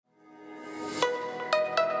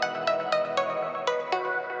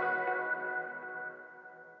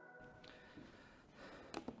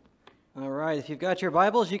right, if you've got your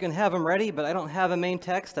Bibles, you can have them ready, but I don't have a main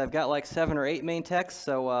text. I've got like 7 or 8 main texts,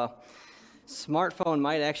 so smartphone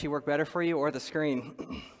might actually work better for you, or the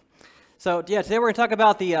screen. So yeah, today we're going to talk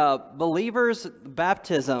about the believer's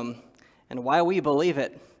baptism and why we believe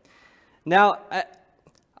it. Now,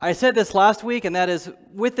 I said this last week, and that is,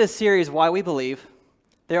 with this series, Why We Believe,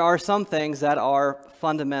 there are some things that are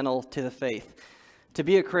fundamental to the faith. To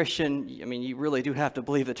be a Christian, I mean, you really do have to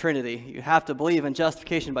believe the Trinity. You have to believe in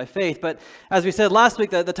justification by faith. But as we said last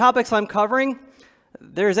week, the topics I'm covering,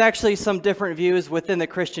 there's actually some different views within the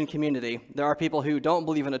Christian community. There are people who don't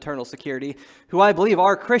believe in eternal security, who I believe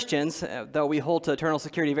are Christians, though we hold to eternal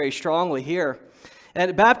security very strongly here.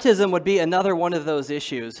 And baptism would be another one of those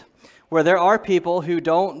issues, where there are people who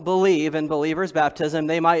don't believe in believers' baptism.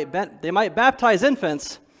 They might baptize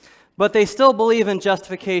infants, but they still believe in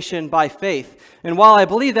justification by faith. And while I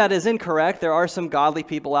believe that is incorrect, there are some godly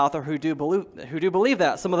people out there who do believe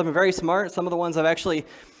that. Some of them are very smart. Some of the ones I've actually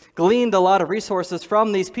gleaned a lot of resources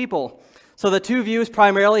from these people. So the two views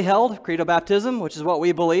primarily held: credo baptism, which is what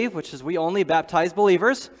we believe, which is we only baptize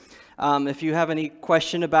believers. If you have any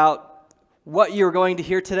question about what you're going to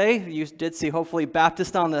hear today, you did see hopefully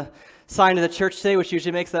Baptist on the sign of the church today, which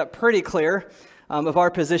usually makes that pretty clear. Of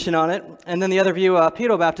our position on it. And then the other view,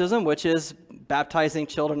 pedobaptism, which is baptizing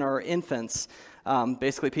children or infants,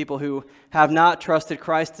 basically people who have not trusted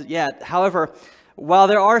Christ yet. However, while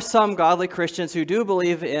there are some godly Christians who do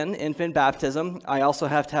believe in infant baptism, I also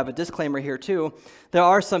have to have a disclaimer here too. There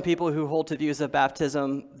are some people who hold to views of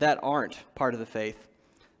baptism that aren't part of the faith.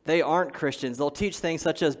 They aren't Christians. They'll teach things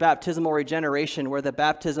such as baptismal regeneration, where the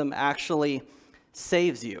baptism actually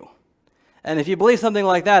saves you. And if you believe something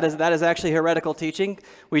like that is actually heretical teaching.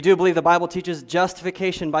 We do believe the Bible teaches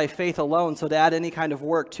justification by faith alone, so to add any kind of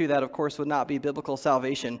work to that, of course, would not be biblical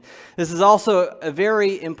salvation. This is also a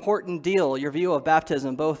very important deal, your view of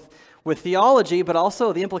baptism, both with theology, but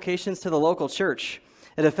also the implications to the local church.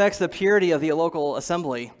 It affects the purity of the local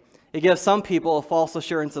assembly. It gives some people a false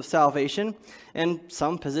assurance of salvation, and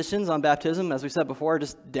some positions on baptism, as we said before, are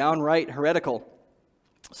just downright heretical.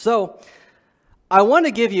 So, I want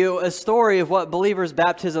to give you a story of what believers'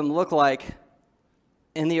 baptism looked like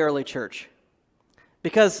in the early church.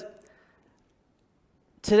 Because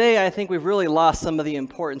today I think we've really lost some of the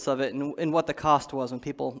importance of it and what the cost was when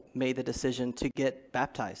people made the decision to get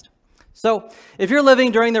baptized. So if you're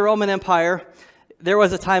living during the Roman Empire, there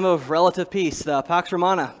was a time of relative peace, the Pax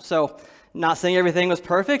Romana. So not saying everything was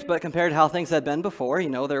perfect, but compared to how things had been before,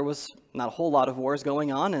 there was not a whole lot of wars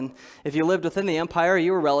going on. And if you lived within the empire,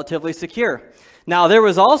 you were relatively secure. Now, there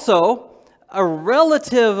was also a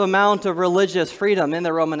relative amount of religious freedom in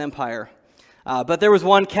the Roman Empire. But there was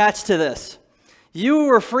one catch to this. You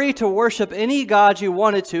were free to worship any god you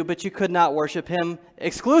wanted to, but you could not worship him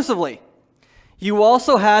exclusively. You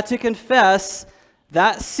also had to confess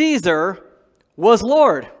that Caesar was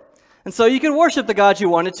Lord. And so you could worship the gods you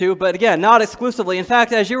wanted to, but again, not exclusively. In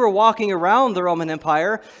fact, as you were walking around the Roman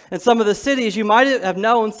Empire, in some of the cities, you might have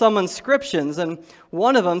known some inscriptions, and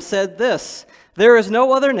one of them said this: "There is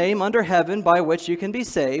no other name under heaven by which you can be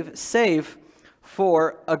saved, save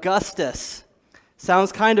for Augustus."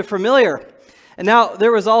 Sounds kind of familiar. And now,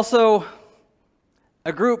 there was also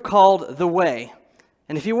a group called The Way.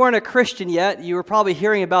 And if you weren't a Christian yet, you were probably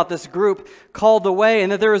hearing about this group called The Way,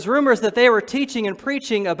 and that there was rumors that they were teaching and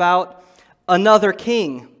preaching about another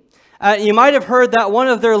king. You might have heard that one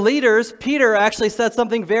of their leaders, Peter, actually said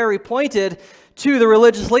something very pointed to the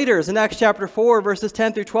religious leaders. In Acts chapter 4, verses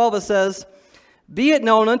 10 through 12, it says, "Be it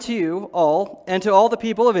known unto you all, and to all the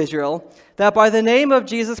people of Israel, that by the name of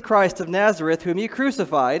Jesus Christ of Nazareth, whom ye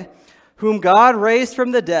crucified, whom God raised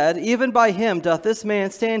from the dead, even by him doth this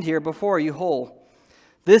man stand here before you whole.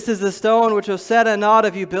 This is the stone which was set at naught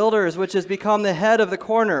of you builders, which has become the head of the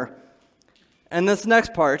corner." And this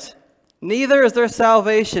next part, "Neither is there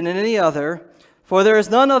salvation in any other, for there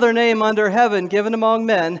is none other name under heaven given among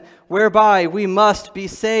men, whereby we must be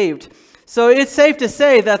saved." So it's safe to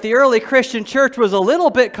say that the early Christian church was a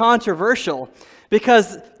little bit controversial,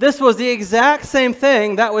 because this was the exact same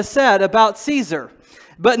thing that was said about Caesar.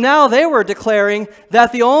 But now they were declaring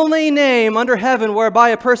that the only name under heaven whereby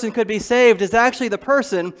a person could be saved is actually the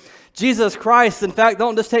person, Jesus Christ. In fact,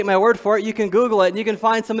 don't just take my word for it. You can Google it, and you can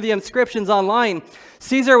find some of the inscriptions online.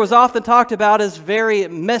 Caesar was often talked about as very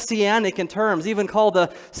messianic in terms, even called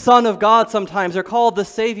the Son of God sometimes, or called the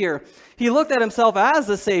Savior. He looked at himself as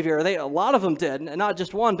the Savior. A lot of them did, and not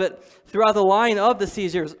just one, but throughout the line of the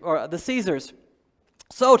Caesars.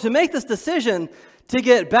 So to make this decision to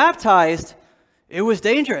get baptized, it was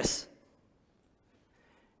dangerous.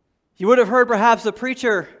 You would have heard perhaps a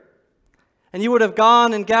preacher And you would have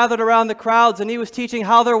gone and gathered around the crowds, and he was teaching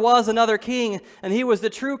how there was another king, and he was the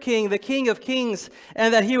true king, the King of kings,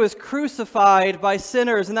 and that he was crucified by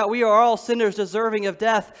sinners, and that we are all sinners deserving of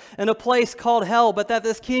death in a place called hell, but that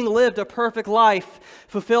this king lived a perfect life,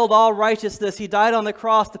 fulfilled all righteousness. He died on the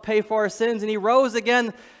cross to pay for our sins, and he rose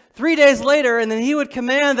again 3 days later, and then he would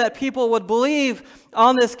command that people would believe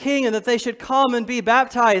on this king and that they should come and be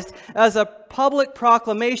baptized as a public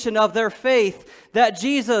proclamation of their faith that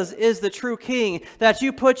Jesus is the true king, that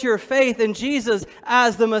you put your faith in Jesus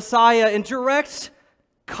as the Messiah in direct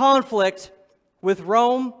conflict with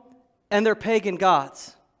Rome and their pagan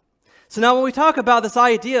gods. So now when we talk about this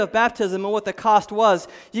idea of baptism and what the cost was,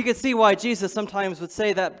 you can see why Jesus sometimes would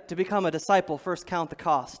say that to become a disciple, first count the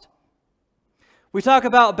cost. We talk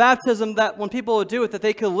about baptism, that when people would do it, that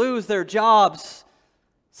they could lose their jobs,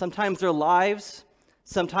 sometimes their lives,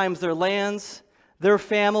 sometimes their lands, their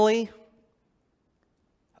family.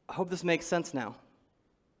 I hope this makes sense now.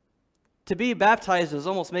 To be baptized is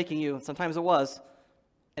almost making you, and sometimes it was,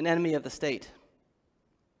 an enemy of the state.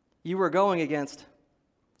 You were going against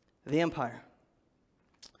the empire.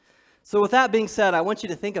 So with that being said, I want you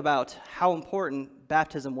to think about how important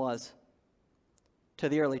baptism was to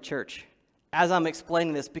the early church as I'm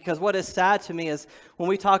explaining this, because what is sad to me is when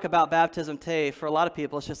we talk about baptism today, for a lot of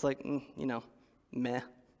people, it's just like, meh.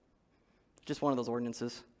 Just one of those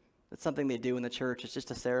ordinances. It's something they do in the church. It's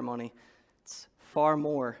just a ceremony. It's far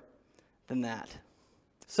more than that.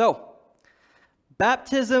 So,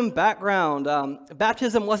 baptism background.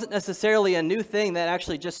 Baptism wasn't necessarily a new thing that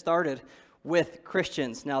actually just started with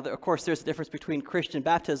Christians. Now, of course, there's a difference between Christian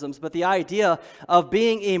baptisms, but the idea of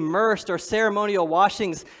being immersed or ceremonial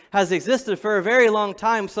washings has existed for a very long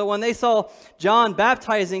time. So when they saw John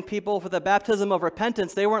baptizing people for the baptism of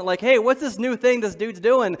repentance, they weren't like, hey, what's this new thing this dude's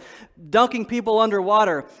doing, dunking people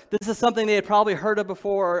underwater? This is something they had probably heard of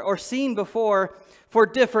before or seen before for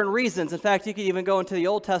different reasons. In fact, you could even go into the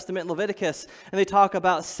Old Testament, Leviticus, and they talk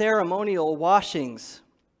about ceremonial washings.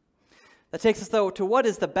 That takes us, though, to what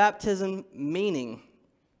is the baptism meaning?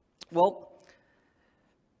 Well,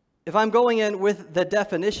 if I'm going in with the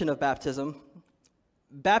definition of baptism,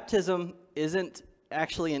 baptism isn't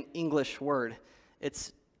actually an English word.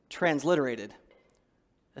 It's transliterated.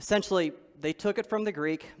 Essentially, they took it from the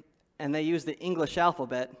Greek, and they used the English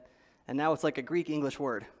alphabet, and now it's like a Greek-English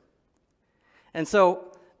word. And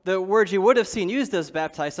so the words you would have seen used as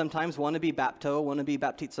baptized sometimes, one would be bapto, one would be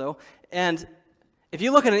baptizo, and if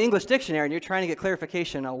you look at an English dictionary and you're trying to get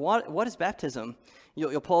clarification on what is baptism,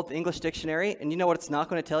 you'll pull up the English dictionary, and you know what it's not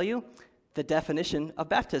going to tell you? The definition of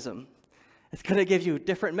baptism. It's going to give you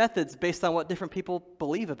different methods based on what different people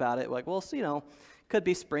believe about it. Like, well, so, could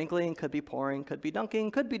be sprinkling, could be pouring, could be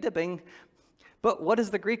dunking, could be dipping. But what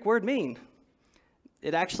does the Greek word mean?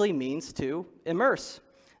 It actually means to immerse.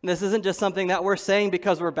 And this isn't just something that we're saying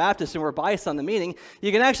because we're Baptists and we're biased on the meaning.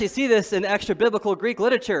 You can actually see this in extra-biblical Greek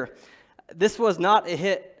literature. This was not a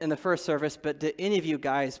hit in the first service, but did any of you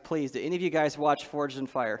guys watch Forged in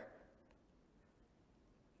Fire?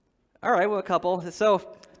 All right, well, a couple.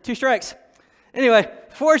 So, 2 strikes. Anyway,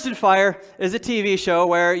 Forged in Fire is a TV show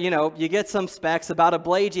where, you get some specs about a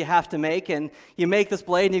blade you have to make, and you make this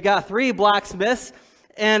blade, and you've got 3 blacksmiths,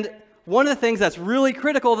 and one of the things that's really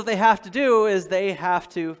critical that they have to do is they have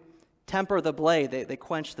to temper the blade. They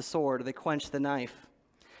quench the sword, or they quench the knife.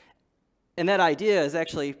 And that idea is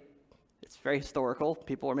actually, it's very historical.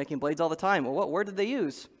 People are making blades all the time. Well, what word did they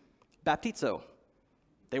use? Baptizo.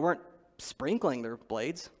 They weren't sprinkling their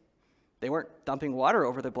blades. They weren't dumping water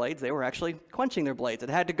over their blades. They were actually quenching their blades. It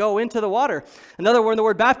had to go into the water. Another word, the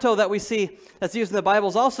word bapto that we see that's used in the Bible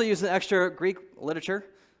is also used in extra Greek literature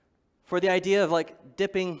for the idea of like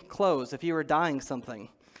dipping clothes if you were dyeing something.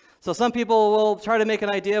 So some people will try to make an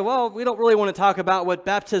idea, well, we don't really want to talk about what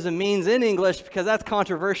baptism means in English because that's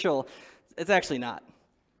controversial. It's actually not.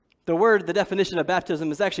 The definition of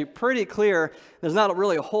baptism is actually pretty clear. There's not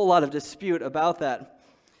really a whole lot of dispute about that.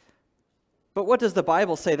 But what does the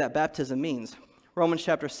Bible say that baptism means? Romans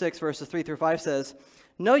chapter 6, verses 3 through 5 says,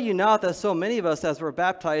 "Know you not that so many of us as were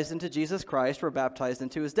baptized into Jesus Christ were baptized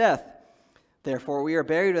into his death? Therefore we are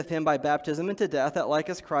buried with him by baptism into death, that like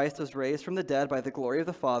as Christ was raised from the dead by the glory of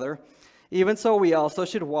the Father, even so we also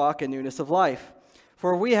should walk in newness of life.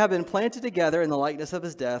 For we have been planted together in the likeness of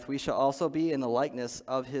his death, we shall also be in the likeness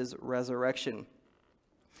of his resurrection."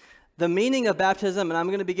 The meaning of baptism, and I'm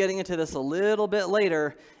going to be getting into this a little bit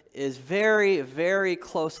later, is very, very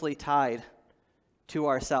closely tied to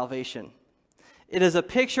our salvation. It is a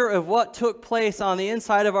picture of what took place on the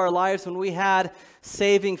inside of our lives when we had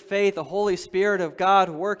saving faith, the Holy Spirit of God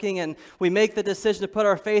working, and we make the decision to put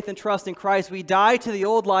our faith and trust in Christ. We die to the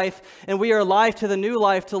old life, and we are alive to the new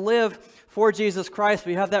life, to live for Jesus Christ.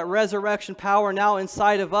 We have that resurrection power now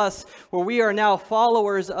inside of us, where we are now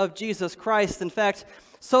followers of Jesus Christ. In fact,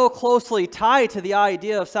 so closely tied to the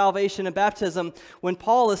idea of salvation and baptism, when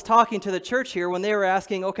Paul is talking to the church here, when they were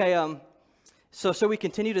asking, okay, so should we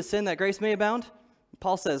continue to sin that grace may abound?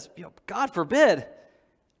 Paul says, God forbid.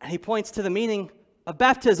 And he points to the meaning of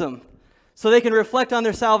baptism so they can reflect on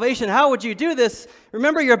their salvation. How would you do this?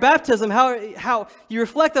 Remember your baptism, how you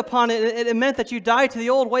reflect upon it. It meant that you died to the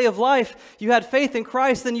old way of life. You had faith in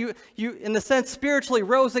Christ, and you in the sense, spiritually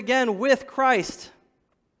rose again with Christ.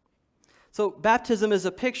 So baptism is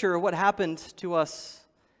a picture of what happened to us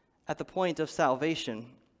at the point of salvation.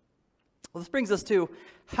 Well, this brings us to,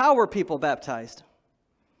 how were people baptized?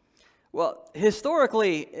 Well,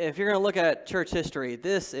 historically, if you're going to look at church history,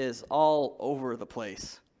 this is all over the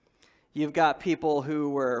place. You've got people who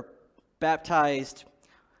were baptized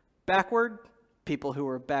backward, people who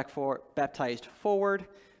were baptized forward,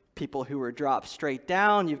 people who were dropped straight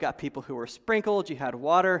down. You've got people who were sprinkled. You had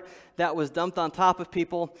water that was dumped on top of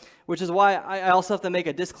people, which is why I also have to make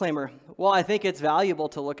a disclaimer. Well, I think it's valuable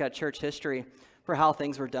to look at church history for how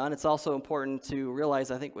things were done. It's also important to realize,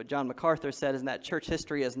 I think what John MacArthur said, is that church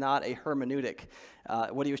history is not a hermeneutic.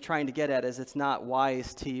 What he was trying to get at is it's not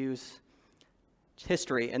wise to use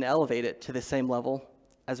history and elevate it to the same level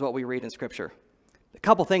as what we read in Scripture. A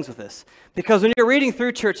couple things with this. Because when you're reading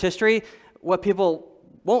through church history, what people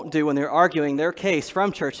won't do when they're arguing their case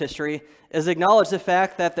from church history is acknowledge the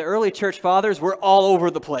fact that the early church fathers were all over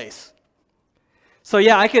the place. So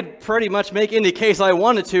yeah, I could pretty much make any case I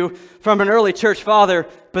wanted to from an early church father,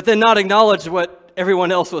 but then not acknowledge what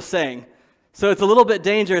everyone else was saying. So it's a little bit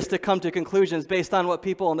dangerous to come to conclusions based on what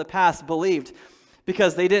people in the past believed,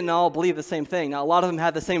 because they didn't all believe the same thing. Now, a lot of them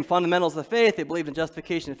had the same fundamentals of faith. They believed in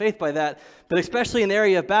justification and faith by that. But especially in the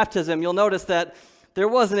area of baptism, you'll notice that there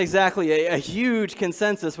wasn't exactly a huge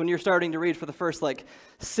consensus when you're starting to read for the first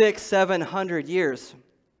 600-700 years.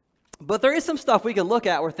 But there is some stuff we can look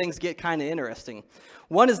at where things get kind of interesting.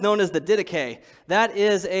 One is known as the Didache. That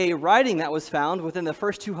is a writing that was found within the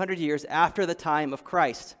first 200 years after the time of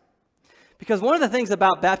Christ. Because one of the things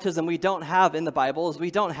about baptism we don't have in the Bible is we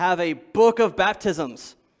don't have a book of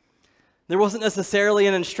baptisms. There wasn't necessarily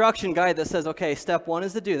an instruction guide that says, okay, step 1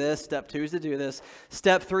 is to do this, step 2 is to do this,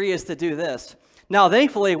 step 3 is to do this. Now,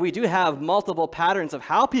 thankfully, we do have multiple patterns of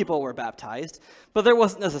how people were baptized, but there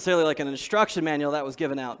wasn't necessarily an instruction manual that was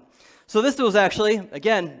given out. So this was actually,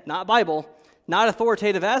 again, not Bible, not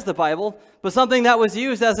authoritative as the Bible, but something that was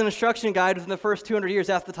used as an instruction guide within the first 200 years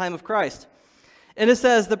after the time of Christ. And it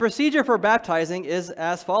says, the procedure for baptizing is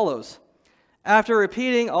as follows. After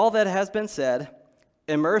repeating all that has been said,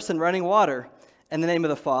 immerse in running water in the name of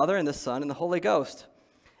the Father and the Son and the Holy Ghost.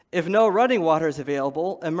 If no running water is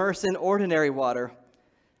available, immerse in ordinary water.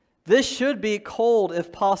 This should be cold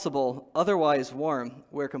if possible, otherwise warm.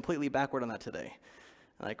 We're completely backward on that today.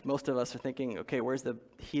 Most of us are thinking, okay, where's the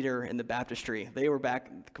heater in the baptistry? They were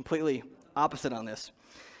back completely opposite on this.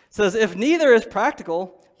 It says, if neither is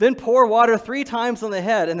practical, then pour water 3 times on the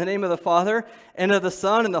head in the name of the Father and of the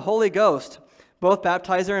Son and the Holy Ghost. Both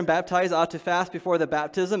baptizer and baptized ought to fast before the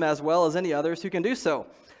baptism as well as any others who can do so.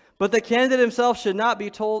 But the candidate himself should not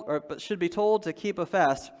be told, but should be told to keep a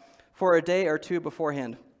fast for a day or 2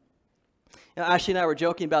 beforehand. Ashley and I were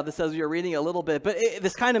joking about this as we were reading a little bit, but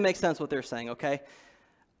this kind of makes sense what they're saying, okay?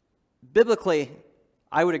 Biblically,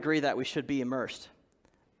 I would agree that we should be immersed.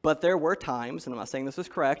 But there were times, and I'm not saying this is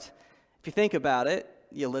correct, if you think about it,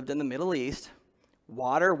 you lived in the Middle East,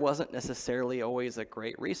 water wasn't necessarily always a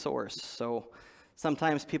great resource. So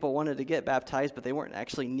sometimes people wanted to get baptized, but they weren't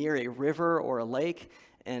actually near a river or a lake.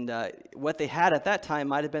 And what they had at that time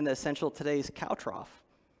might have been the essential today's cow trough.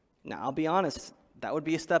 Now, I'll be honest, that would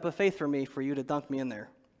be a step of faith for me for you to dunk me in there.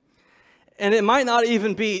 And it might not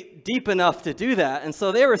even be deep enough to do that. And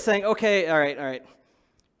so they were saying, okay, all right.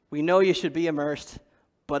 We know you should be immersed,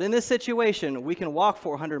 but in this situation, we can walk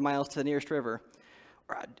 400 miles to the nearest river.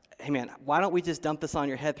 Or, hey man, why don't we just dump this on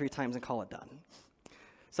your head 3 times and call it done?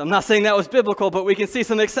 So I'm not saying that was biblical, but we can see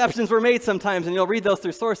some exceptions were made sometimes, and you'll read those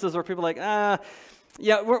through sources where people are like,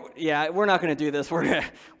 we're not going to do this. We're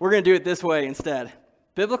going to do it this way instead.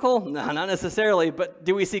 Biblical? No, not necessarily, but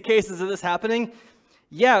do we see cases of this happening?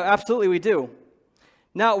 Yeah, absolutely we do.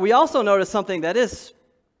 Now, we also notice something that is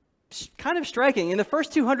kind of striking. In the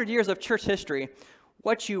first 200 years of church history,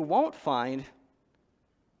 what you won't find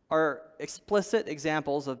are explicit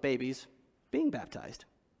examples of babies being baptized.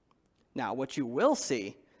 Now, what you will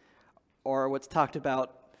see or what's talked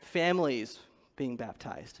about families being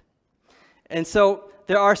baptized. And so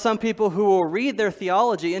there are some people who will read their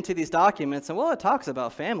theology into these documents and, well, it talks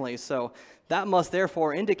about families, so that must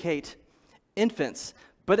therefore indicate infants.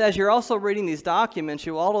 But as you're also reading these documents,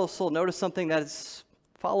 you will also notice something that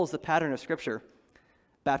follows the pattern of Scripture.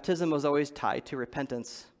 Baptism was always tied to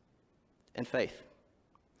repentance and faith.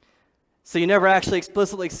 So you never actually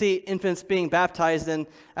explicitly see infants being baptized, and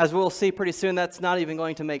as we'll see pretty soon, that's not even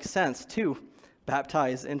going to make sense to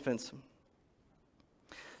baptize infants.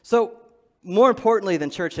 So, more importantly than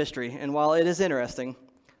church history, and while it is interesting,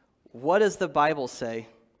 what does the Bible say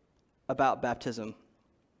about baptism?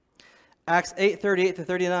 Acts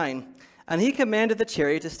 8:38-39. And he commanded the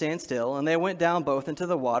chariot to stand still, and they went down both into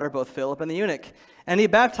the water, both Philip and the eunuch. And he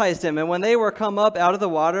baptized him, and when they were come up out of the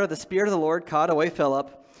water, the Spirit of the Lord caught away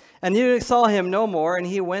Philip. And the eunuch saw him no more, and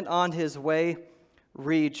he went on his way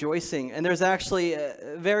rejoicing. And there's actually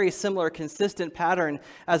a very similar, consistent pattern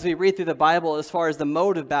as we read through the Bible as far as the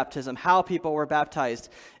mode of baptism, how people were baptized.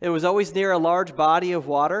 It was always near a large body of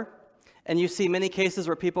water, and you see many cases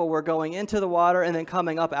where people were going into the water and then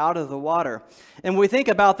coming up out of the water. And when we think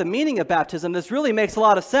about the meaning of baptism, this really makes a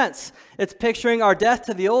lot of sense. It's picturing our death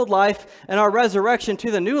to the old life and our resurrection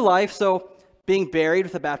to the new life, so being buried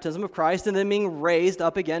with the baptism of Christ and then being raised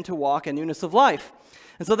up again to walk in newness of life.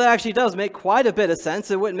 And so that actually does make quite a bit of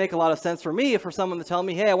sense. It wouldn't make a lot of sense for me for someone to tell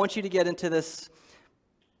me, hey, I want you to get into this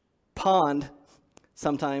pond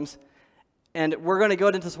sometimes, and we're going to go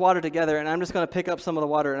into this water together, and I'm just going to pick up some of the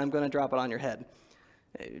water and I'm going to drop it on your head.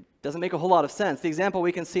 It doesn't make a whole lot of sense. The example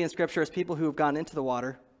we can see in Scripture is people who have gone into the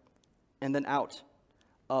water and then out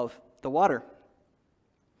of the water.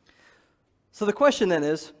 So the question then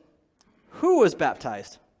is, who was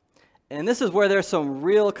baptized? And this is where there's some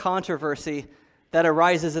real controversy that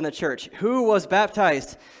arises in the church. Who was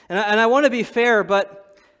baptized? And I want to be fair,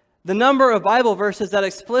 but the number of Bible verses that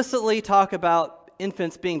explicitly talk about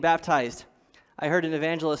infants being baptized. I heard an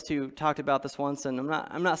evangelist who talked about this once, and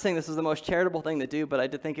I'm not saying this is the most charitable thing to do, but I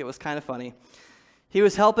did think it was kind of funny. He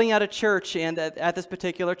was helping at a church, and at this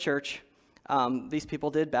particular church, these people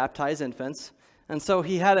did baptize infants. And so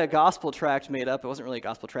he had a gospel tract made up. It wasn't really a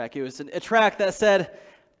gospel tract. It was a tract that said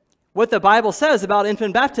what the Bible says about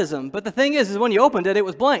infant baptism. But the thing is when you opened it, it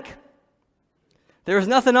was blank. There was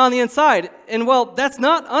nothing on the inside. And, well, that's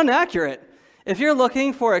not inaccurate. If you're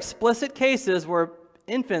looking for explicit cases where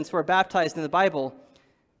infants were baptized in the Bible,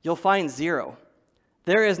 you'll find zero.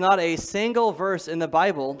 There is not a single verse in the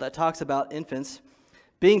Bible that talks about infants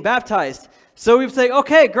being baptized. So we would say,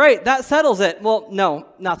 okay, great, that settles it. Well, no,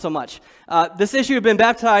 not so much. This issue of being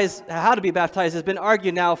baptized, how to be baptized, has been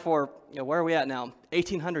argued now for, where are we at now?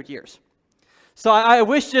 1,800 years. So I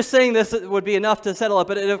wish just saying this would be enough to settle it,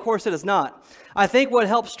 but of course it is not. I think what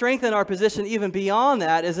helps strengthen our position even beyond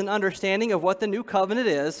that is an understanding of what the new covenant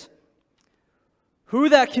is, who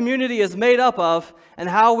that community is made up of, and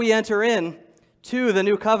how we enter in to the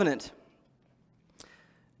new covenant.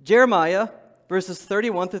 Jeremiah verses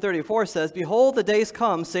 31-34 says, Behold, the days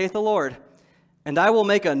come, saith the Lord, and I will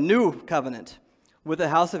make a new covenant with the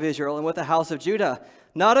house of Israel and with the house of Judah,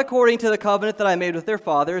 not according to the covenant that I made with their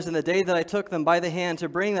fathers in the day that I took them by the hand to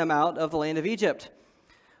bring them out of the land of Egypt,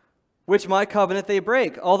 which my covenant they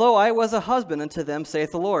break, although I was a husband unto them,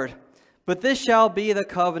 saith the Lord. But this shall be the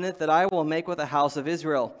covenant that I will make with the house of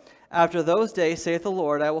Israel. After those days, saith the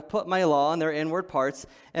Lord, I will put my law in their inward parts,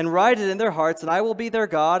 and write it in their hearts, and I will be their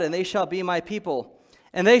God, and they shall be my people.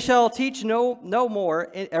 And they shall teach no more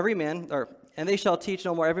every man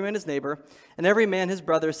his neighbor, and every man his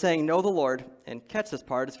brother, saying, Know the Lord. And catch this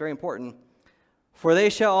part, it's very important. For they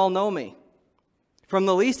shall all know me, from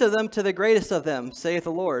the least of them to the greatest of them, saith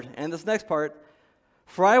the Lord. And this next part,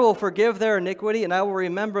 For I will forgive their iniquity, and I will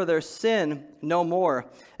remember their sin no more.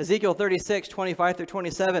 Ezekiel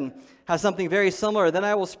 36:25-27 has something very similar. Then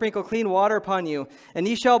I will sprinkle clean water upon you, and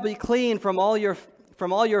ye shall be clean from all your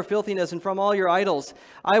filthiness and from all your idols.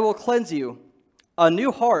 I will cleanse you. A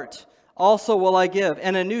new heart also will I give,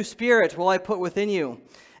 and a new spirit will I put within you.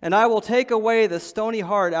 And I will take away the stony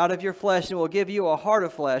heart out of your flesh, and will give you a heart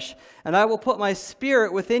of flesh. And I will put my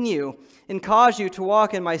spirit within you, and cause you to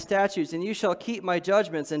walk in my statutes, and you shall keep my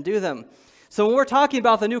judgments and do them. So when we're talking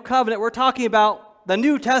about the new covenant, we're talking about the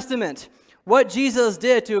New Testament, what Jesus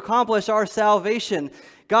did to accomplish our salvation.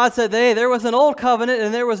 God said, hey, there was an old covenant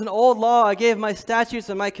and there was an old law. I gave my statutes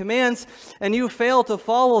and my commands, and you failed to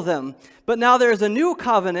follow them. But now there's a new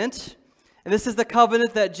covenant, and this is the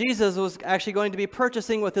covenant that Jesus was actually going to be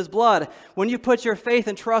purchasing with his blood. When you put your faith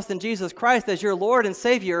and trust in Jesus Christ as your Lord and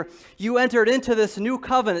Savior, you entered into this new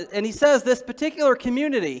covenant. And he says this particular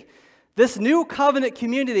community, this new covenant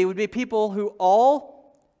community would be people who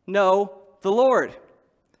all know the Lord.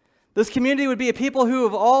 This community would be a people who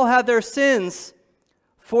have all had their sins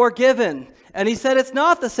forgiven. And he said it's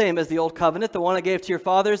not the same as the old covenant, the one I gave to your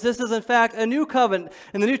fathers. This is in fact a new covenant.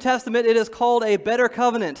 In the New Testament, it is called a better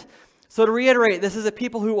covenant. So to reiterate, this is a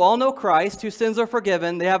people who all know Christ, whose sins are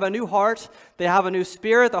forgiven. They have a new heart. They have a new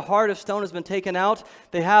spirit. The heart of stone has been taken out.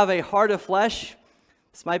 They have a heart of flesh.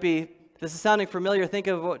 This is sounding familiar. Think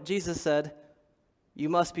of what Jesus said. You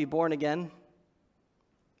must be born again.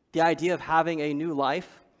 The idea of having a new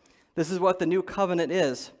life. This is what the new covenant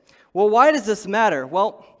is. Well, why does this matter?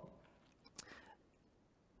 Well,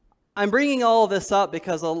 I'm bringing all of this up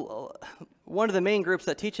because one of the main groups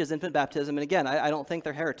that teaches infant baptism, and again, I don't think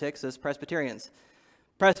they're heretics, is Presbyterians.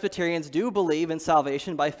 Presbyterians do believe in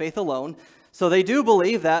salvation by faith alone, so they do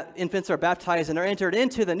believe that infants are baptized and are entered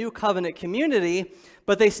into the new covenant community,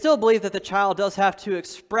 but they still believe that the child does have to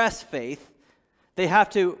express faith. They have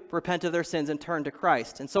to repent of their sins and turn to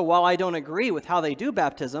Christ. And so while I don't agree with how they do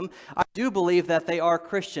baptism, I do believe that they are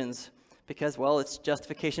Christians because, well, it's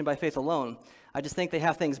justification by faith alone. I just think they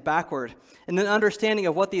have things backward. And an understanding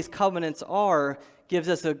of what these covenants are gives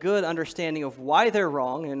us a good understanding of why they're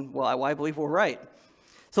wrong and why I believe we're right.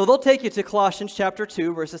 So they'll take you to Colossians chapter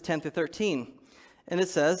 2, verses 10 through 13. And it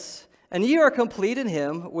says, "And ye are complete in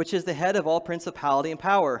him, which is the head of all principality and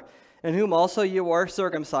power, in whom also you are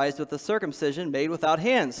circumcised with the circumcision made without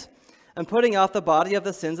hands, and putting off the body of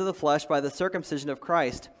the sins of the flesh by the circumcision of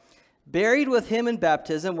Christ, buried with him in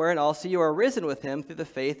baptism, wherein also you are risen with him through the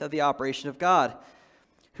faith of the operation of God,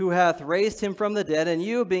 who hath raised him from the dead, and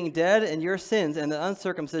you, being dead in your sins and the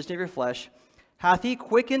uncircumcision of your flesh, hath he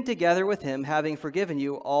quickened together with him, having forgiven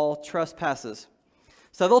you all trespasses."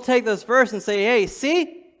 So they'll take this verse and say, hey,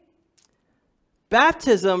 see?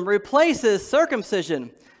 Baptism replaces circumcision.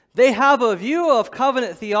 They have a view of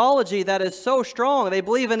covenant theology that is so strong. They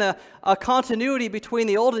believe in a continuity between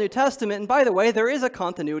the Old and New Testament. And by the way, there is a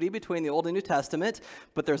continuity between the Old and New Testament,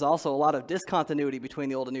 but there's also a lot of discontinuity between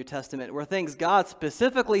the Old and New Testament, where things God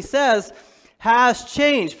specifically says has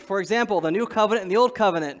changed. For example, the New Covenant and the Old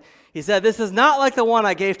Covenant. He said, this is not like the one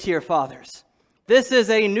I gave to your fathers. This is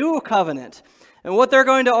a new covenant. And what they're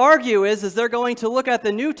going to argue is they're going to look at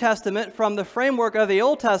the New Testament from the framework of the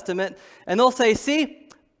Old Testament, and they'll say, see,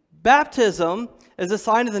 baptism is a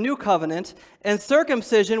sign of the new covenant, and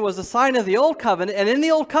circumcision was a sign of the old covenant. And in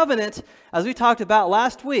the old covenant, as we talked about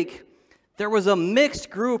last week, there was a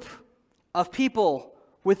mixed group of people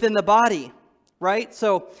within the body, right?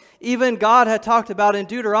 So even God had talked about in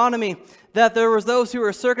Deuteronomy that there was those who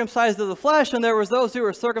were circumcised of the flesh, and there was those who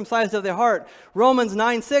were circumcised of the heart. Romans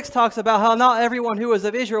 9:6 talks about how not everyone who was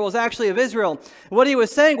of Israel was actually of Israel. What he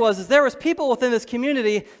was saying was there was people within this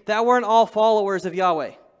community that weren't all followers of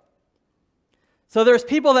Yahweh. So there's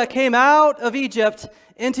people that came out of Egypt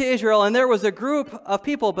into Israel, and there was a group of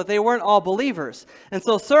people, but they weren't all believers. And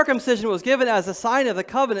so circumcision was given as a sign of the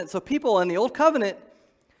covenant. So people in the old covenant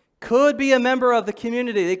could be a member of the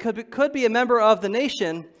community. They could be a member of the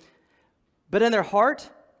nation, but in their heart,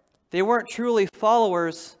 they weren't truly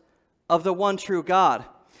followers of the one true God.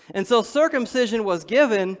 And so circumcision was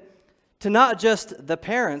given to not just the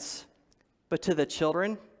parents, but to the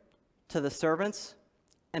children, to the servants,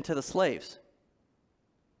 and to the slaves.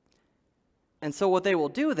 And so what they will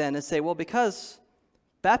do then is say, well, because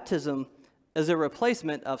baptism is a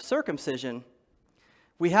replacement of circumcision,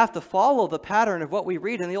 we have to follow the pattern of what we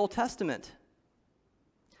read in the Old Testament.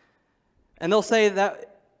 And they'll say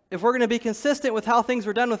that if we're going to be consistent with how things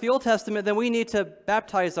were done with the Old Testament, then we need to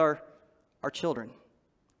baptize our children.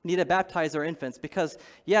 We need to baptize our infants. Because,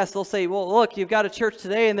 yes, they'll say, well, look, you've got a church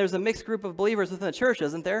today, and there's a mixed group of believers within the church,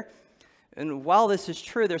 isn't there? And while this is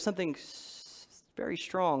true, there's something very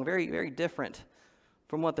strong, very, very different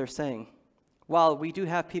from what they're saying. While we do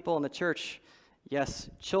have people in the church, yes,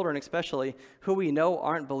 children especially, who we know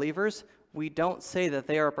aren't believers, we don't say that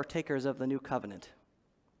they are partakers of the new covenant.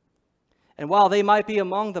 And while they might be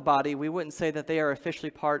among the body, we wouldn't say that they are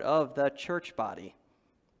officially part of the church body.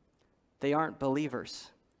 They aren't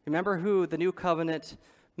believers. Remember who the new covenant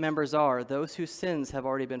members are: those whose sins have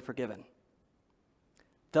already been forgiven.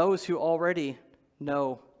 Those who already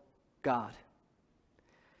know God.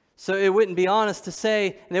 So it wouldn't be honest to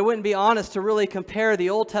say, and it wouldn't be honest to really compare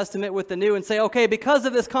the Old Testament with the New and say, okay, because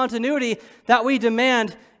of this continuity that we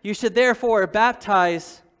demand, you should therefore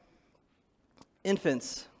baptize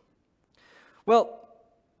infants. Well,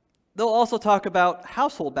 they'll also talk about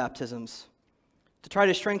household baptisms to try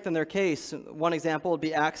to strengthen their case. One example would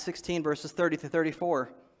be Acts 16, verses 30 to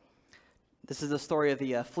 34. This is the story of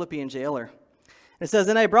the Philippian jailer. It says,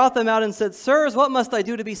 "And I brought them out and said, Sirs, what must I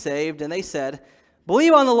do to be saved? And they said,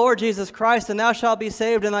 Believe on the Lord Jesus Christ, and thou shalt be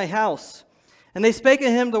saved in thy house. And they spake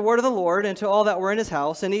unto him the word of the Lord, and to all that were in his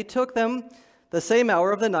house. And he took them the same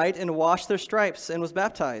hour of the night, and washed their stripes, and was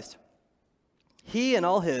baptized. He and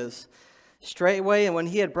all his. Straightway, and when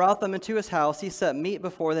he had brought them into his house, he set meat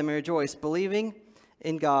before them and rejoiced, believing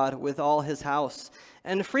in God with all his house.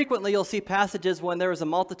 And frequently you'll see passages when there is a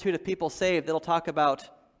multitude of people saved that'll talk about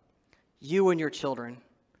you and your children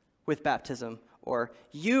with baptism, or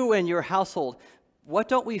you and your household. What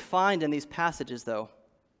don't we find in these passages, though?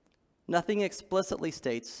 Nothing explicitly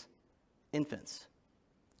states infants.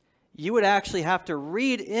 You would actually have to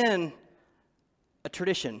read in a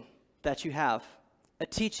tradition that you have, a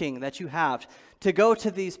teaching that you have, to go to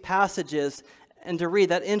these passages and to read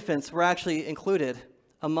that infants were actually included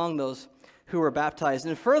among those who were baptized.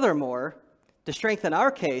 And furthermore, to strengthen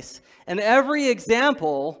our case, in every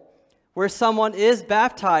example where someone is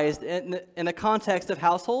baptized in the context of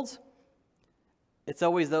households, it's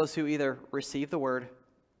always those who either received the word,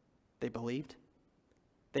 they believed,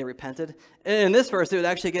 they repented. And in this verse, it would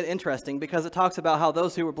actually get interesting because it talks about how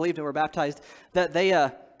those who were believed and were baptized, that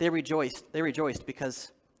they rejoiced. They rejoiced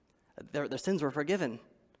because their sins were forgiven.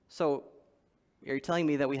 So are you telling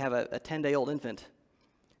me that we have a 10-day-old infant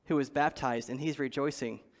who is baptized and he's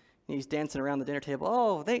rejoicing and he's dancing around the dinner table?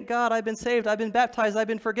 Oh, thank God, I've been saved, I've been baptized, I've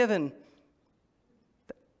been forgiven.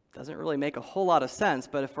 That doesn't really make a whole lot of sense,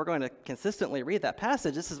 but if we're going to consistently read that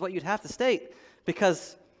passage, this is what you'd have to state,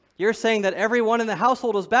 because you're saying that everyone in the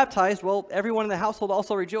household was baptized. Well, everyone in the household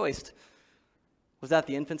also rejoiced. Was that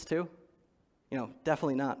the infants too?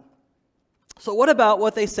 Definitely not. So what about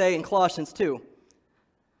what they say in Colossians 2?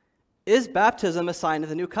 Is baptism a sign of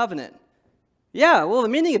the new covenant? Yeah, well, the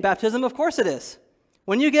meaning of baptism, of course it is.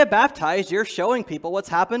 When you get baptized, you're showing people what's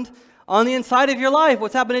happened on the inside of your life,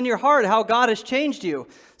 what's happened in your heart, how God has changed you.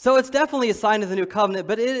 So it's definitely a sign of the new covenant,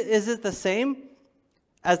 but is it the same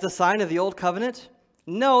as the sign of the old covenant?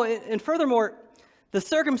 No, and furthermore, the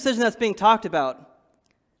circumcision that's being talked about,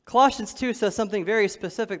 Colossians 2 says something very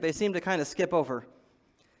specific they seem to kind of skip over.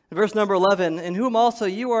 In verse number 11, in whom also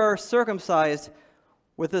you are circumcised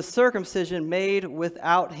with a circumcision made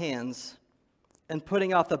without hands, and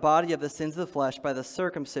putting off the body of the sins of the flesh by the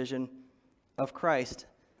circumcision of Christ.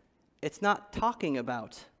 It's not talking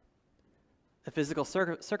about a physical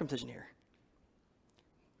circumcision here.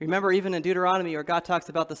 Remember, even in Deuteronomy, where God talks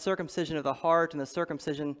about the circumcision of the heart and the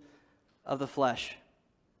circumcision of the flesh,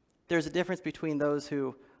 there's a difference between those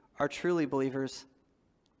who are truly believers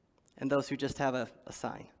and those who just have a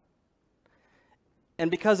sign.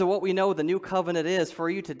 And because of what we know the new covenant is, for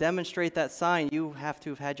you to demonstrate that sign, you have to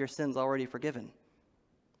have had your sins already forgiven.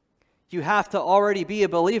 You have to already be a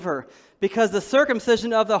believer, because the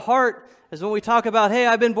circumcision of the heart is when we talk about, hey,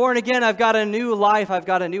 I've been born again, I've got a new life, I've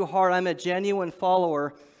got a new heart, I'm a genuine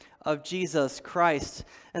follower of Jesus Christ.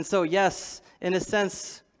 And so, yes, in a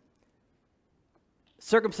sense,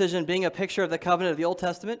 circumcision being a picture of the covenant of the Old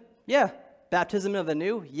Testament, yeah. Baptism of the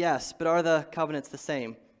new, yes. But are the covenants the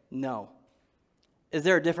same? No. Is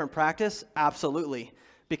there a different practice? Absolutely.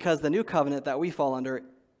 Because the new covenant that we fall under,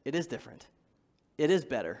 it is different. It is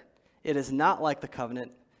better. It is not like the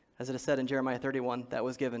covenant, as it is said in Jeremiah 31, that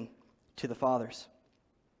was given to the fathers.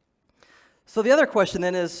 So the other question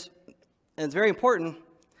then is, and it's very important,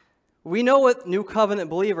 we know what new covenant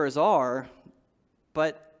believers are,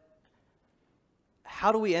 but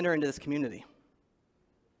how do we enter into this community?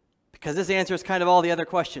 Because this answers kind of all the other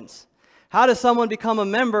questions. How does someone become a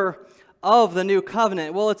member of the new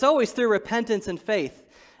covenant? Well, it's always through repentance and faith.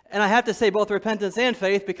 And I have to say both repentance and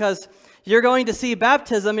faith, because you're going to see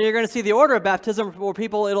baptism, and you're going to see the order of baptism where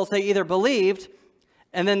people, it'll say either believed,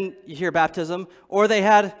 and then you hear baptism, or they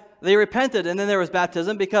repented, and then there was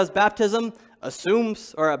baptism, because baptism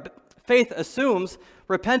assumes, or faith assumes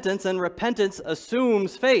repentance, and repentance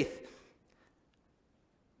assumes faith.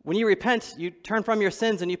 When you repent, you turn from your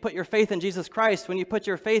sins and you put your faith in Jesus Christ. When you put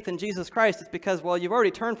your faith in Jesus Christ, it's because, well, you've already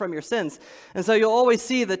turned from your sins. And so you'll always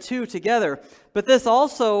see the two together. But this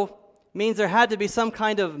also means there had to be some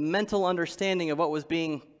kind of mental understanding of what was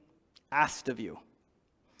being asked of you.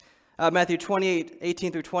 Matthew 28,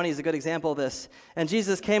 18 through 20 is a good example of this. And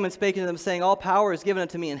Jesus came and spake unto them, saying, all power is given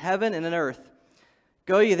unto me in heaven and in earth.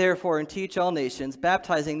 Go ye therefore and teach all nations,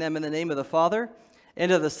 baptizing them in the name of the Father, and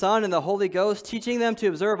of the Son, and the Holy Ghost, teaching them to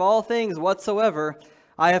observe all things whatsoever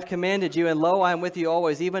I have commanded you. And lo, I am with you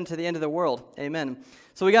always, even to the end of the world. Amen.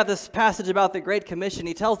 So we got this passage about the Great Commission.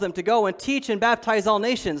 He tells them to go and teach and baptize all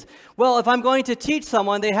nations. Well, if I'm going to teach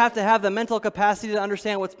someone, they have to have the mental capacity to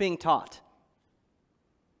understand what's being taught.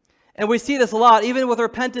 And we see this a lot, even with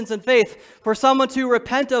repentance and faith. For someone to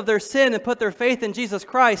repent of their sin and put their faith in Jesus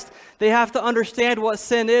Christ, they have to understand what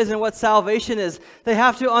sin is and what salvation is. They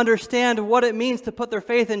have to understand what it means to put their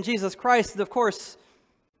faith in Jesus Christ. And of course,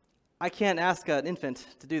 I can't ask an infant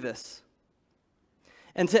to do this.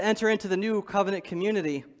 And to enter into the new covenant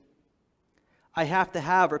community, I have to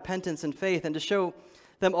have repentance and faith. And to show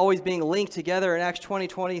them always being linked together, in Acts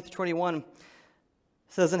 20:20-21,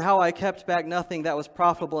 says, "And how I kept back nothing that was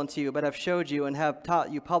profitable unto you, but have showed you and have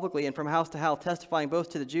taught you publicly, and from house to house, testifying both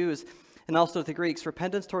to the Jews and also to the Greeks,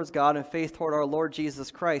 repentance towards God and faith toward our Lord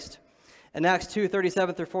Jesus Christ." And Acts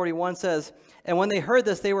 2:37-41 says, "And when they heard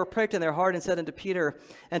this, they were pricked in their heart and said unto Peter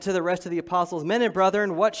and to the rest of the apostles, Men and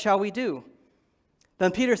brethren, what shall we do?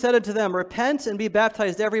 Then Peter said unto them, Repent and be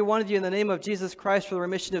baptized every one of you in the name of Jesus Christ for the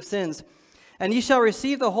remission of sins. And ye shall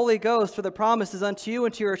receive the Holy Ghost, for the promise is unto you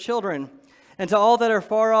and to your children, and to all that are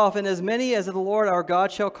far off, and as many as the Lord our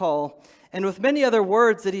God shall call. And with many other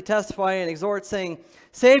words did he testify and exhort, saying,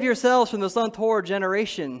 Save yourselves from this untoward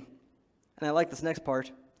generation. And I like this next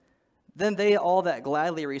part. Then they all that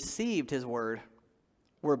gladly received his word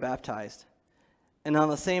were baptized. And on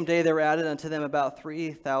the same day there were added unto them about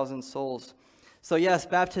 3,000 souls. So yes,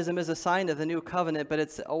 baptism is a sign of the new covenant, but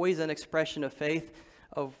it's always an expression of faith,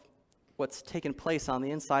 of what's taken place on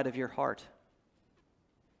the inside of your heart.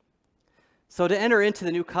 So to enter into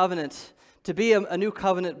the new covenant, to be a new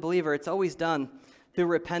covenant believer, it's always done through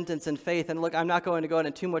repentance and faith. And look, I'm not going to go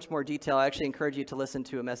into too much more detail. I actually encourage you to listen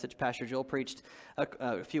to a message Pastor Joel preached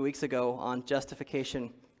a few weeks ago on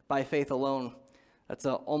justification by faith alone. That's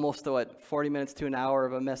almost 40 minutes to an hour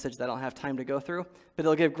of a message that I don't have time to go through. But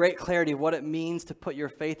it'll give great clarity of what it means to put your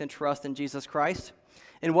faith and trust in Jesus Christ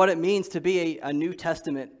and what it means to be a New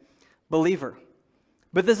Testament believer.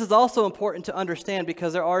 But this is also important to understand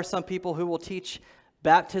because there are some people who will teach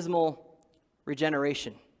baptismal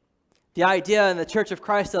regeneration. The idea, and the Church of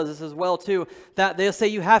Christ does this as well too, that they'll say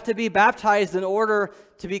you have to be baptized in order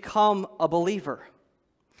to become a believer.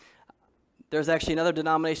 There's actually another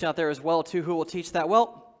denomination out there as well too who will teach that,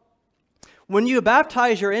 well, when you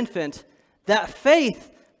baptize your infant, that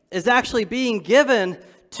faith is actually being given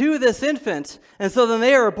to this infant. And so then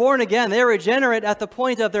they are born again. They are regenerate at the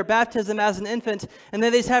point of their baptism as an infant. And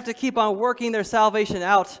then they just have to keep on working their salvation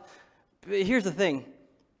out. But here's the thing.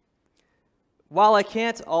 While I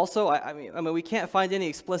can't also, I mean, we can't find any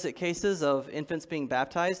explicit cases of infants being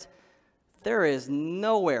baptized, there is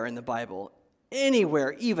nowhere in the Bible,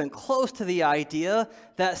 anywhere, even close to the idea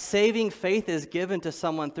that saving faith is given to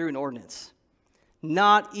someone through an ordinance.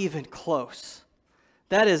 Not even close.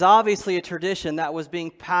 That is obviously a tradition that was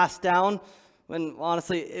being passed down when,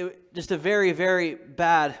 honestly, just a very, very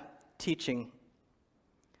bad teaching.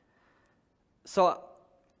 So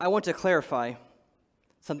I want to clarify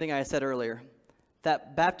something I said earlier,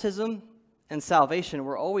 that baptism and salvation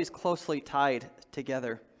were always closely tied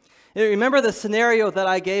together. And remember the scenario that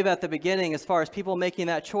I gave at the beginning as far as people making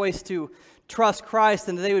that choice to trust Christ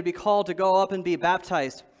and they would be called to go up and be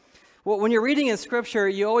baptized. Well, when you're reading in Scripture,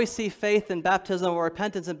 you always see faith and baptism or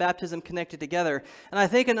repentance and baptism connected together. And I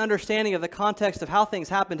think an understanding of the context of how things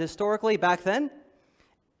happened historically back then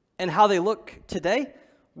and how they look today,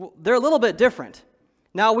 they're a little bit different.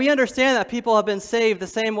 Now, we understand that people have been saved the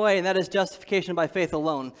same way, and that is justification by faith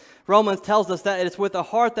alone. Romans tells us that it's with the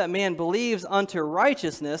heart that man believes unto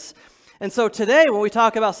righteousness. And so today, when we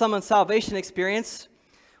talk about someone's salvation experience,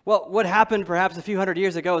 well, what happened perhaps a few hundred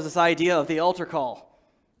years ago is this idea of the altar call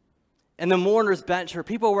and the mourner's bench, where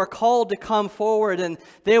people were called to come forward and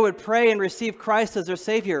they would pray and receive Christ as their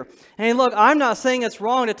Savior. And look, I'm not saying it's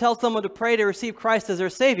wrong to tell someone to pray to receive Christ as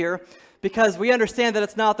their Savior, because we understand that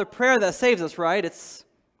it's not the prayer that saves us, right? It's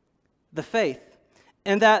the faith.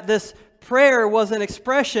 And that this prayer was an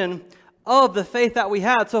expression of the faith that we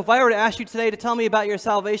had. So if I were to ask you today to tell me about your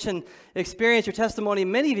salvation experience, your testimony,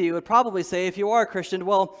 many of you would probably say, if you are a Christian,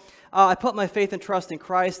 well, I put my faith and trust in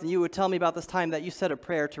Christ, and you would tell me about this time that you said a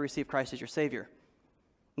prayer to receive Christ as your Savior.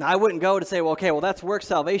 Now, I wouldn't go to say, well, okay, well, that's work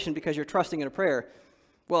salvation because you're trusting in a prayer.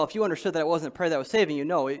 Well, if you understood that it wasn't a prayer that was saving you,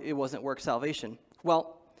 no, it wasn't work salvation.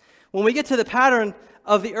 Well, when we get to the pattern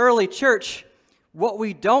of the early church, what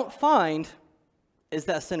we don't find is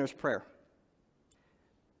that sinner's prayer.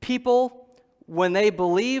 People, when they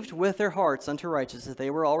believed with their hearts unto righteousness, they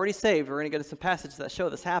were already saved. We're going to get to some passages that show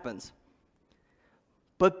this happens.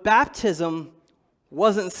 But baptism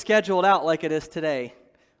wasn't scheduled out like it is today,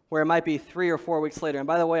 where it might be 3 or 4 weeks later. And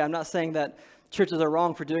by the way, I'm not saying that churches are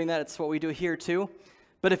wrong for doing that. It's what we do here too.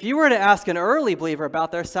 But if you were to ask an early believer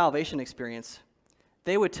about their salvation experience,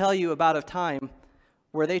 they would tell you about a time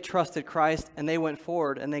where they trusted Christ and they went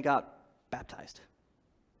forward and they got baptized.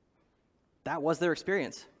 That was their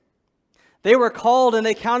experience. They were called and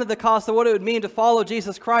they counted the cost of what it would mean to follow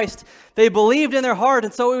Jesus Christ. They believed in their heart,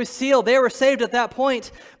 and so it was sealed. They were saved at that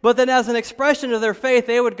point. But then as an expression of their faith,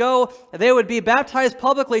 they would be baptized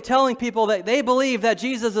publicly, telling people that they believe that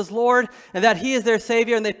Jesus is Lord and that he is their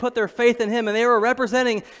Savior, and they put their faith in him. And they were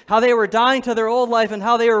representing how they were dying to their old life and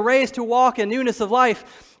how they were raised to walk in newness of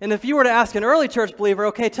life. And if you were to ask an early church believer,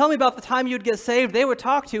 okay, tell me about the time you'd get saved, they would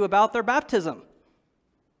talk to you about their baptism.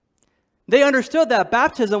 They understood that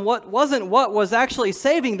baptism wasn't what was actually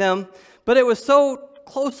saving them, but it was so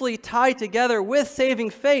closely tied together with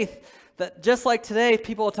saving faith that just like today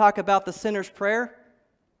people talk about the sinner's prayer,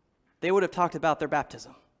 they would have talked about their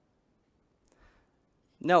baptism.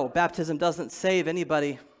 No, baptism doesn't save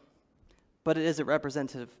anybody, but it is a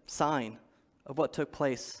representative sign of what took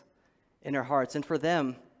place in their hearts. And for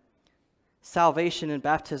them, salvation and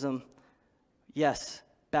baptism, yes,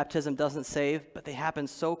 baptism doesn't save, but they happen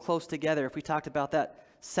so close together. If we talked about that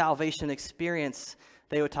salvation experience,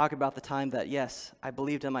 they would talk about the time that, yes, I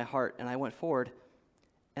believed in my heart and I went forward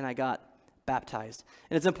and I got baptized.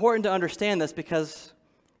 And it's important to understand this because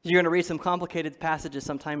you're going to read some complicated passages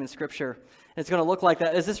sometime in Scripture, and it's going to look like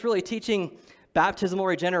that. Is this really teaching baptismal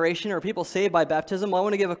regeneration, or are people saved by baptism? Well, I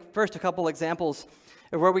want to give first a couple examples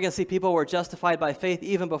of where we can see people were justified by faith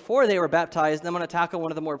even before they were baptized. And I'm going to tackle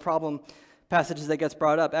one of the more problem passages that gets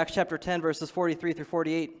brought up. Acts chapter 10, verses 43 through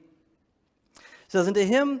 48. It says, "And to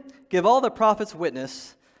him give all the prophets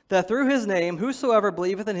witness, that through his name whosoever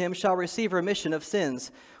believeth in him shall receive remission of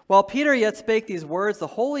sins. While Peter yet spake these words, the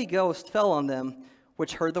Holy Ghost fell on them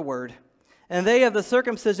which heard the word. And they of the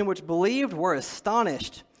circumcision which believed were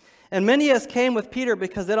astonished. And many as came with Peter,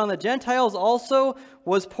 because that on the Gentiles also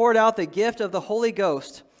was poured out the gift of the Holy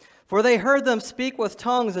Ghost. For they heard them speak with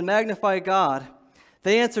tongues and magnify God.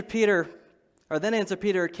 Then answered Peter,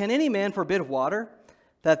 Can any man forbid water,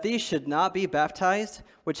 that these should not be baptized,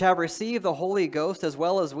 which have received the Holy Ghost as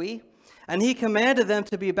well as we? And he commanded them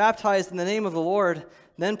to be baptized in the name of the Lord.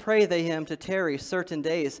 Then prayed they him to tarry certain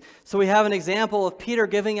days." So we have an example of Peter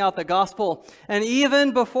giving out the gospel. And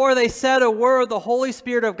even before they said a word, the Holy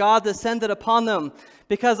Spirit of God descended upon them.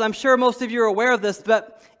 Because I'm sure most of you are aware of this,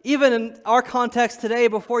 but even in our context today,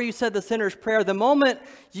 before you said the sinner's prayer, the moment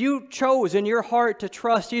you chose in your heart to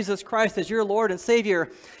trust Jesus Christ as your Lord and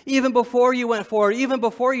Savior, even before you went forward, even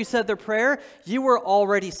before you said the prayer, you were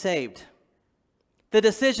already saved. The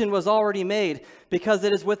decision was already made, because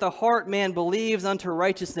it is with the heart man believes unto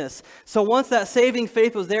righteousness. So once that saving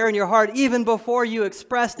faith was there in your heart, even before you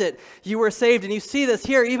expressed it, you were saved. And you see this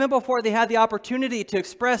here, even before they had the opportunity to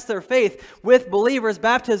express their faith with believers'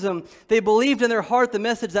 baptism, they believed in their heart the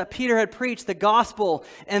message that Peter had preached, the gospel,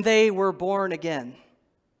 and they were born again.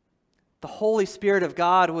 The Holy Spirit of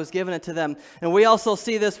God was given unto them. And we also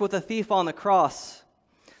see this with the thief on the cross.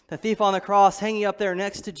 The thief on the cross hanging up there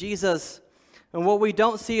next to Jesus. And what we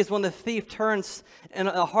don't see is when the thief turns in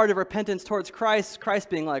a heart of repentance towards Christ, Christ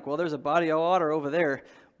being like, well, there's a body of water over there,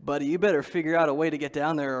 buddy, you better figure out a way to get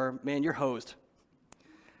down there or, man, you're hosed.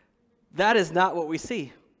 That is not what we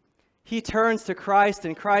see. He turns to Christ,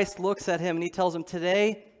 and Christ looks at him, and he tells him,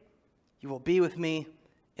 today you will be with me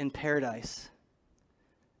in paradise,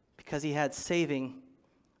 because he had saving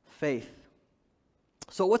faith.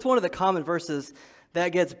 So what's one of the common verses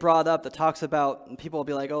that gets brought up that talks about, and people will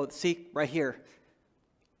be like, oh, see, right here.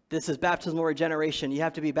 This is baptismal regeneration. You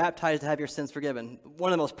have to be baptized to have your sins forgiven. One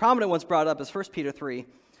of the most prominent ones brought up is 1 Peter 3,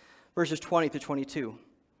 verses 20 through 22,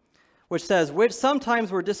 which says, "Which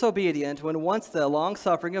sometimes were disobedient, when once the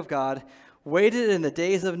long-suffering of God waited in the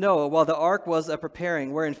days of Noah, while the ark was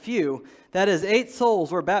a-preparing, wherein few, that is, 8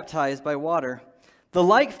 souls, were baptized by water. The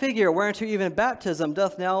like figure whereunto even baptism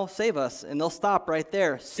doth now save us." And they'll stop right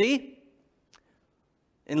there. See?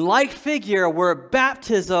 In like figure where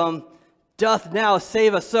baptism doth now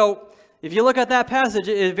save us. So if you look at that passage,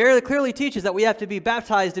 it very clearly teaches that we have to be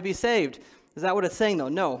baptized to be saved. Is that what it's saying, though?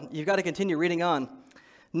 No. You've got to continue reading on.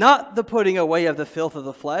 "Not the putting away of the filth of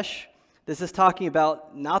the flesh." This is talking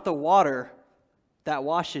about not the water that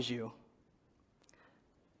washes you,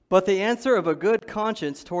 "but the answer of a good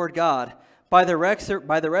conscience toward God by the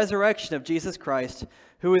resurrection of Jesus Christ,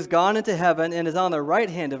 who is gone into heaven and is on the right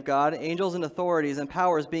hand of God, angels and authorities and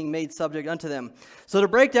powers being made subject unto them." So to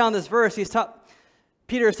break down this verse,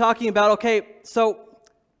 Peter is talking about, okay, so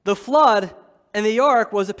the flood and the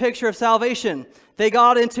ark was a picture of salvation. They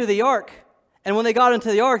got into the ark, and when they got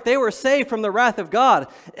into the ark, they were saved from the wrath of God.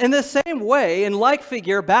 In the same way, in like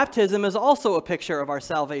figure, baptism is also a picture of our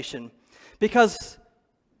salvation, because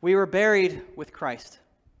we were buried with Christ.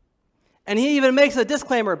 And he even makes a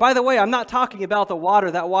disclaimer. By the way, I'm not talking about the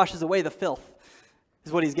water that washes away the filth.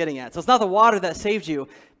 is what he's getting at. So it's not the water that saved you,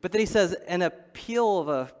 but then he says, an appeal of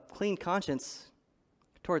a clean conscience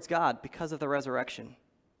towards God because of the resurrection.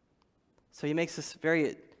 So he makes this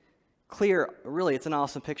very clear. Really, it's an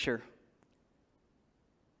awesome picture.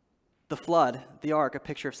 The flood, the ark, a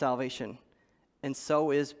picture of salvation. And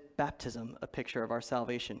so is baptism, a picture of our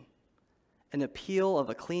salvation. An appeal of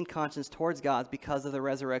a clean conscience towards God because of the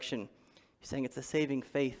resurrection. He's saying it's a saving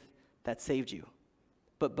faith that saved you.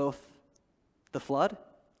 But both the flood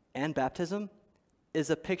and baptism is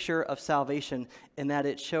a picture of salvation in that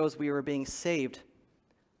it shows we were being saved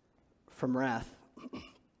from wrath.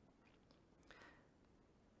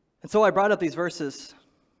 And so I brought up these verses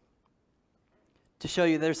to show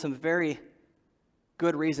you there's some very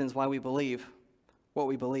good reasons why we believe what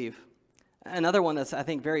we believe. Another one that's, I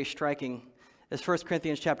think, very striking is 1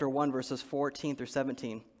 Corinthians chapter 1, verses 14 through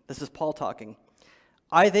 17. This is Paul talking.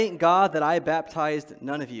 I thank God that I baptized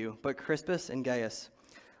none of you, but Crispus and Gaius,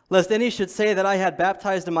 lest any should say that I had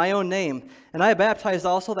baptized in my own name, and I baptized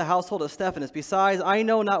also the household of Stephanas. Besides, I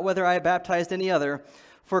know not whether I baptized any other.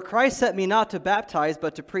 For Christ sent me not to baptize,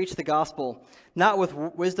 but to preach the gospel, not with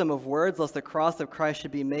wisdom of words, lest the cross of Christ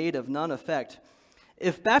should be made of none effect.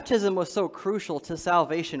 If baptism was so crucial to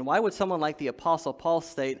salvation, why would someone like the Apostle Paul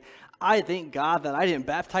state, I thank God that I didn't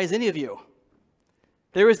baptize any of you?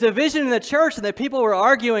 There was division in the church, and that people were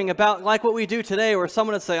arguing about like what we do today, where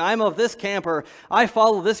someone would say, I'm of this camp, or I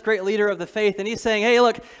follow this great leader of the faith, and he's saying, hey,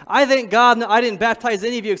 look, I thank God that I didn't baptize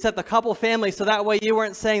any of you except a couple families, so that way you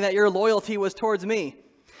weren't saying that your loyalty was towards me.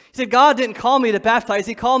 He said, God didn't call me to baptize,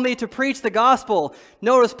 he called me to preach the gospel.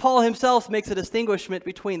 Notice Paul himself makes a distinguishment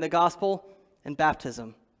between the gospel and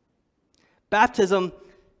baptism. Baptism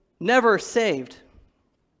never saved.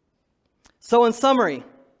 So in summary,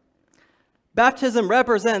 baptism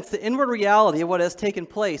represents the inward reality of what has taken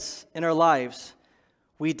place in our lives.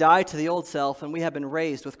 We die to the old self and we have been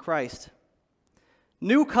raised with Christ.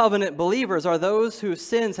 New covenant believers are those whose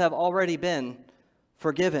sins have already been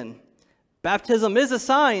forgiven. Baptism is a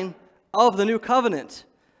sign of the new covenant,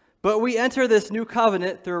 but we enter this new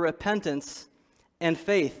covenant through repentance and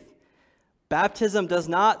faith. Baptism does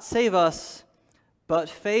not save us, but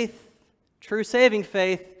faith, true saving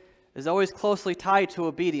faith, is always closely tied to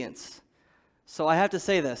obedience. So I have to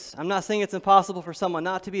say this. I'm not saying it's impossible for someone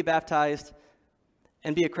not to be baptized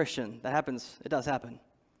and be a Christian. That happens. It does happen.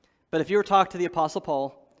 But if you were to talk to the Apostle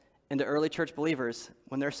Paul and to early church believers,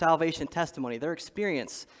 when their salvation testimony, their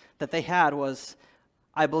experience that they had was,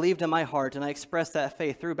 I believed in my heart and I expressed that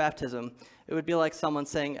faith through baptism, it would be like someone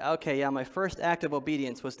saying, okay, yeah, my first act of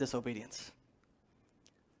obedience was disobedience.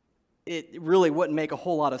 It really wouldn't make a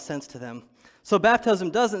whole lot of sense to them. So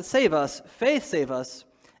baptism doesn't save us, faith saves us,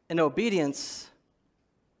 and obedience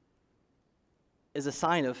is a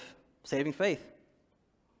sign of saving faith.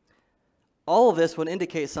 All of this would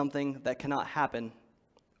indicate something that cannot happen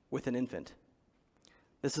with an infant.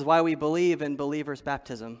 This is why we believe in believers'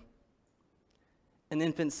 baptism. An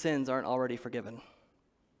infant's sins aren't already forgiven.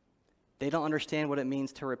 They don't understand what it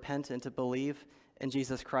means to repent and to believe in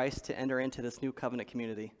Jesus Christ to enter into this new covenant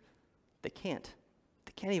community. They can't.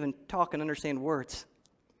 They can't even talk and understand words.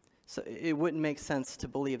 So it wouldn't make sense to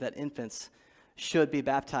believe that infants should be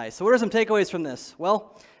baptized. So what are some takeaways from this?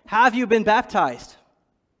 Well, have you been baptized?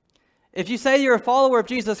 If you say you're a follower of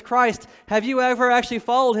Jesus Christ, have you ever actually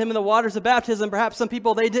followed him in the waters of baptism? Perhaps some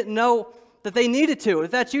people, they didn't know that they needed to.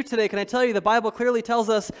 If that's you today, can I tell you the Bible clearly tells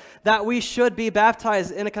us that we should be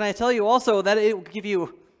baptized. And can I tell you also that it will give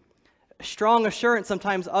you strong assurance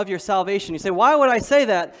sometimes of your salvation. You say, why would I say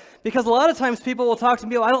that? Because a lot of times people will talk to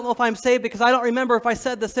me, I don't know if I'm saved because I don't remember if I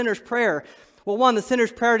said the sinner's prayer. Well, one, the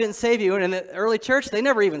sinner's prayer didn't save you. And in the early church, they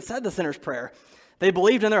never even said the sinner's prayer. They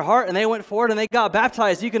believed in their heart and they went forward and they got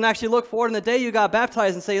baptized. You can actually look forward in the day you got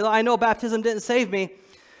baptized and say, I know baptism didn't save me,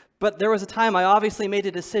 but there was a time I obviously made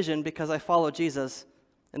a decision because I followed Jesus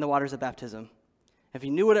in the waters of baptism. If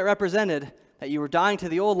you knew what it represented, that you were dying to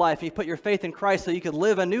the old life and you put your faith in Christ so you could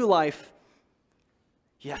live a new life,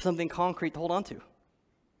 you have something concrete to hold on to.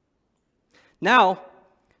 Now,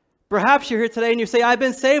 perhaps you're here today and you say, I've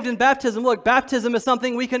been saved in baptism. Look, baptism is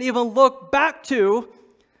something we can even look back to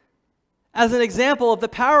as an example of the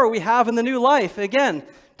power we have in the new life. Again,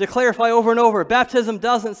 to clarify over and over, baptism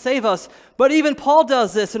doesn't save us. But even Paul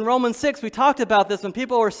does this in Romans 6. We talked about this when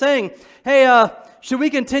people were saying, hey, Should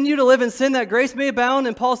we continue to live in sin that grace may abound?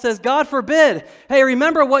 And Paul says, God forbid. Hey,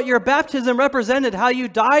 remember what your baptism represented, how you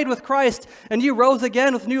died with Christ and you rose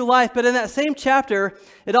again with new life. But in that same chapter,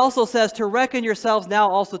 it also says to reckon yourselves now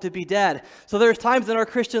also to be dead. So there's times in our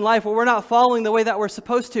Christian life where we're not following the way that we're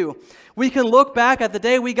supposed to. We can look back at the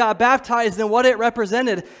day we got baptized and what it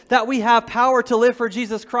represented, that we have power to live for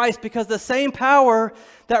Jesus Christ, because the same power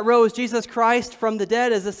that rose Jesus Christ from the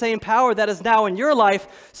dead is the same power that is now in your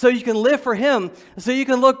life, so you can live for him. So you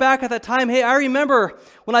can look back at that time, hey, I remember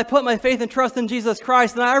when I put my faith and trust in Jesus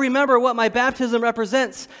Christ, and I remember what my baptism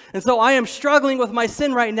represents. And so I am struggling with my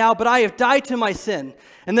sin right now, but I have died to my sin.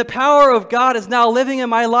 And the power of God is now living in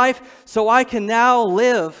my life, so I can now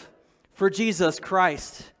live for Jesus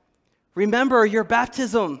Christ. Remember your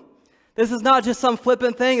baptism. This is not just some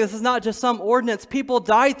flippant thing. This is not just some ordinance. People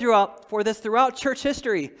died throughout church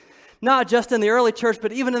history. Not just in the early church,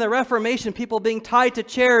 but even in the Reformation, people being tied to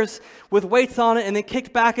chairs with weights on it and then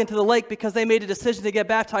kicked back into the lake because they made a decision to get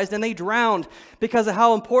baptized, and they drowned because of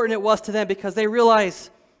how important it was to them, because they realized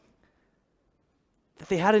that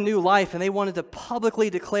they had a new life and they wanted to publicly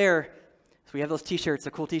declare. So we have those t-shirts,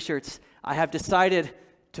 the cool t-shirts. I have decided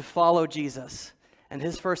to follow Jesus. And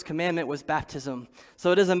his first commandment was baptism.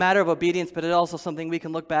 So it is a matter of obedience, but it is also something we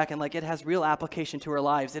can look back and it has real application to our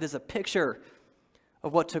lives. It is a picture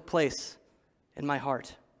of what took place in my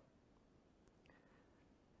heart.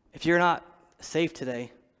 If you're not saved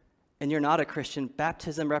today and you're not a Christian,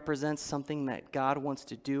 baptism represents something that God wants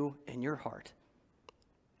to do in your heart.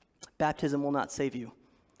 Baptism will not save you.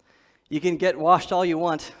 You can get washed all you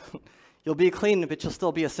want. You'll be clean, but you'll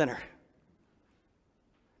still be a sinner.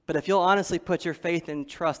 But if you'll honestly put your faith and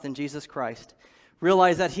trust in Jesus Christ,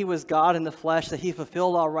 realize that he was God in the flesh, that he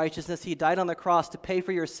fulfilled all righteousness, he died on the cross to pay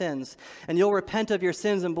for your sins, and you'll repent of your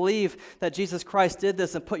sins and believe that Jesus Christ did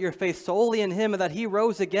this and put your faith solely in him and that he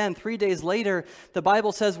rose again 3 days later, the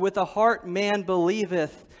Bible says, with the heart man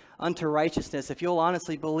believeth unto righteousness. If you'll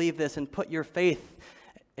honestly believe this and put your faith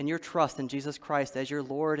and your trust in Jesus Christ as your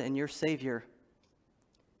Lord and your Savior,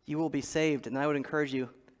 you will be saved. And I would encourage you,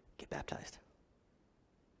 get baptized.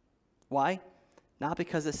 Why? Not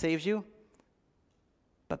because it saves you,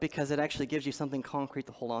 but because it actually gives you something concrete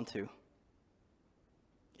to hold on to.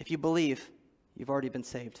 If you believe, you've already been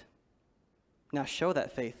saved. Now show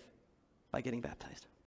that faith by getting baptized.